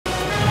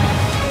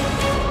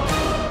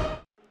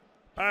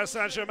Paris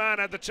Saint-Germain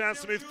had the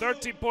chance to move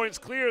 13 points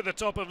clear at the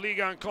top of Ligue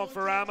and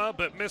Conforama,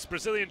 but missed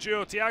Brazilian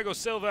duo Thiago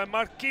Silva and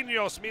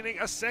Marquinhos, meaning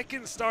a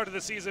second start of the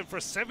season for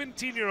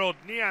 17-year-old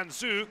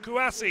Nianzou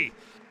KOUASSI.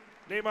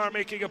 Neymar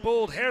making a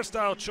bold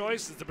hairstyle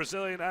choice as the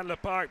Brazilian and Le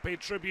Parc paid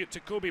tribute to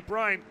Kobe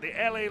Bryant, the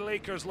LA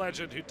Lakers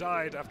legend who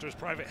died after his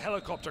private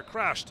helicopter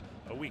crashed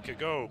a week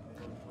ago.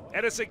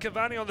 Edison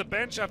Cavani on the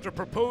bench after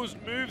proposed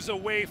moves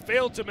away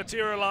failed to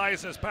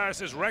materialise as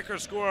Paris'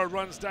 record scorer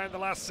runs down the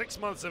last 6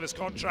 months of his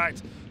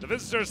contract. The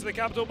visitors to the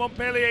capital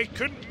Montpellier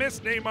couldn't miss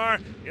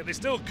Neymar, yet they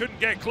still couldn't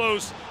get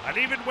close, and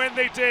even when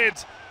they did,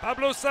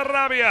 Pablo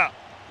SARABIA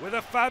with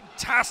a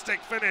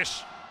fantastic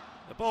finish.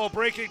 The ball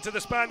breaking to the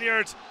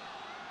Spaniard,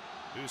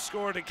 who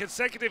scored in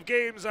consecutive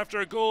games after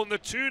a goal in the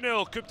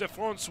 2-0 Coupe de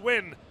France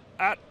win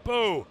at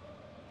Pau.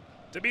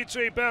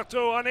 Dimitry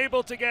BERTAUD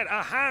unable to get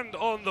a hand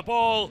on the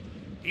ball.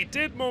 He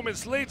did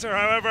moments later,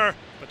 however,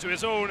 but to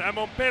his own and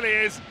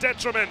Montpellier's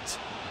detriment.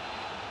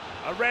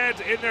 A red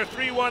in their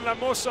 3-1 La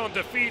Mosson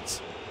defeat,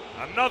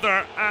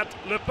 another at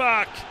Le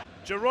Parc.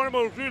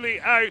 Geronimo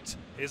Rulli out,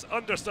 his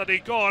understudy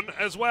gone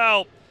as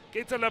well.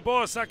 Keita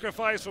Labor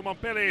sacrificed for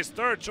Montpellier's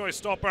third choice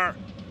stopper.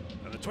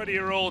 And the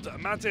 20-year-old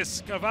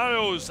Mathis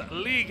Carvalho's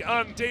Ligue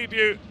 1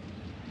 debut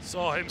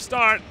saw him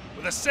start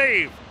with a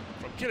save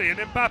from Kylian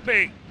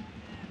MBAPPE.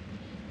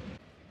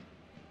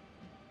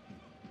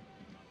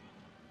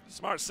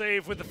 Smart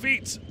save with the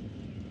feet,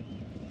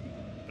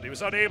 but he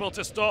was unable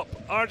to stop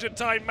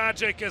Argentine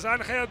magic as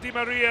Angel Di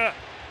Maria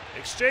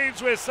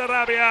exchanged with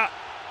Sarabia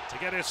to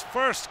get his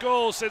first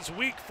goal since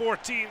week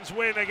 14's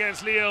win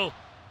against Lille.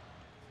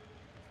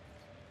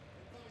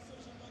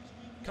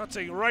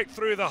 Cutting right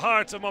through the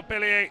heart of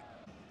Montpellier,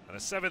 and a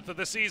 7th of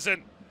the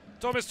season.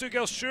 Thomas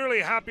Tuchel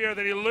surely happier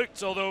than he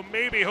looked, although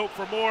maybe hoped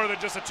for more than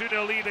just a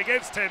 2-0 lead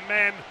against 10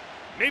 men.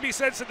 Maybe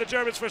sensing the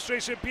Germans'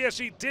 frustration,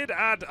 PSG did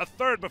add a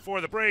third before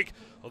the break,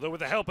 although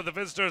with the help of the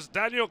visitors,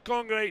 Daniel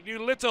CONGRE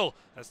knew little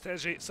as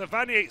Teje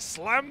Savanier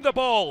slammed the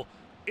ball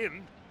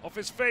in off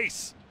his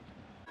face.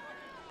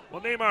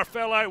 Well, Neymar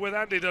fell out with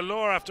Andy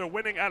Delors after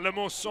winning at Le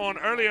Mosson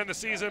earlier in the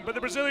season, but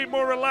the Brazilian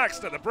more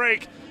relaxed at the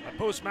break. A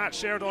post-match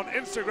shared on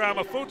Instagram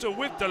a photo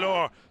with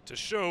Delors to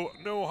show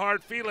no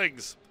hard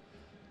feelings.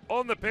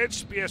 On the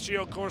pitch, PSG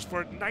on course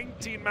for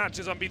 19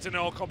 matches unbeaten in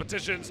all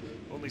competitions,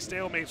 only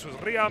stalemates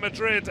with Real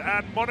Madrid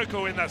and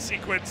Monaco in that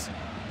sequence.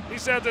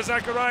 Lisa de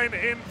Zakarian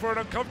in for an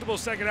uncomfortable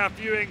second-half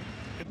viewing.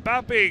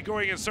 MBAPPE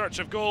going in search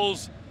of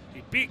goals.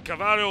 He beat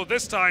Carvalho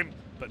this time,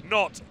 but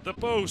not the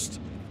post.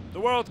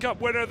 The World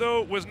Cup winner,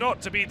 though, was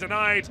not to be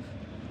denied.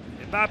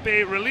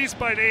 MBAPPE released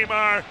by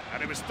Neymar,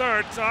 and it was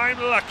third time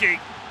lucky.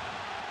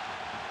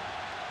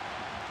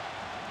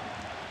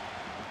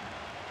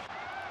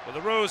 Well,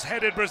 the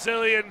rose-headed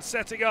Brazilian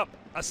setting up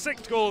a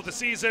 6th goal of the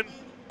season,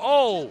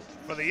 all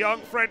for the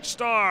young French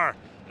star.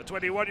 The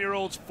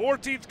 21-year-old's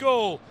 14th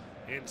goal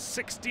in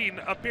 16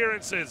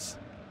 appearances.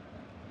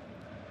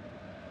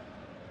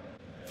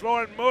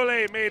 Florent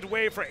Mollet made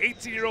way for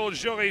 18-year-old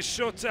Joris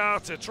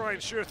CHOTARD to try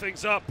and shore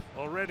things up.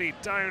 Already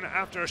down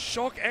after a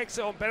shock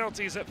exit on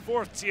penalties at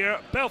 4th tier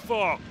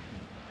Belfort.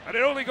 And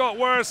it only got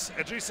worse.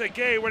 Idrissa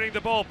Gueye winning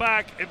the ball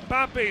back.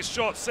 MBAPPE's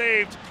shot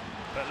saved,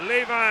 but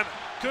Layvin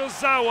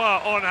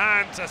KURZAWA on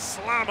hand to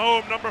slam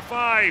home number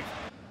 5.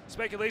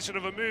 Speculation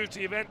of a move to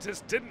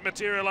Juventus didn't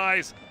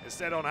materialise.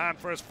 Instead on hand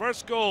for his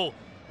first goal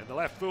in the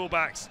left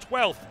fullback's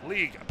 12th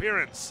league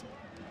appearance.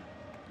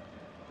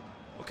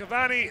 Well,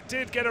 Cavani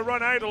did get a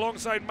run out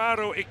alongside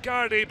Mauro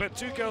Icardi, but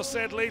Tuchel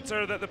said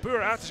later that the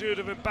poor attitude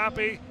of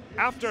MBAPPE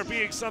after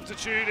being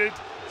substituted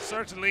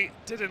certainly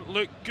didn't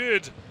look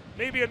good.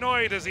 Maybe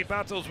annoyed as he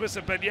battles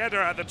Wissam Ben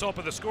Yedder at the top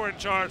of the scoring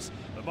charts.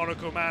 The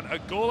Monaco man a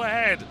goal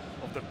ahead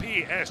of the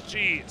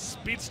PSG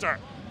speedster.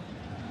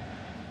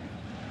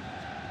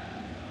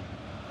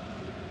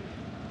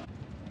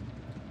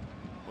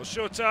 Well,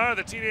 CHOTARD,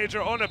 the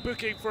teenager, on a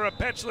booking for a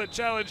petulant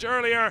challenge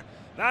earlier.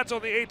 That's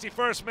on the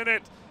 81st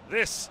minute.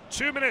 This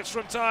 2 minutes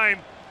from time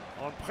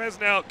on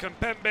Presnel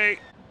KIMPEMBE.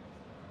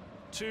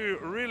 2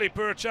 really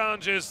poor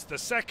challenges. The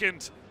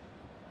second,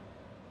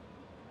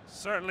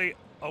 certainly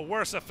a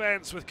worse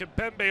offence with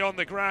KIMPEMBE on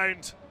the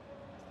ground.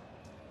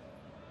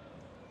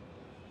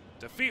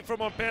 Defeat for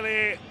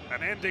Montpellier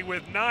and ending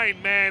with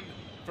 9 men.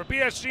 For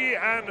PSG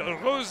and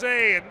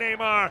Rosé and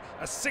Neymar,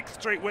 a 6th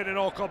straight win in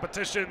all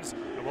competitions,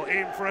 and will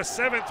aim for a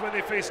 7th when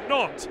they face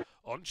Nantes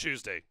on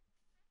Tuesday.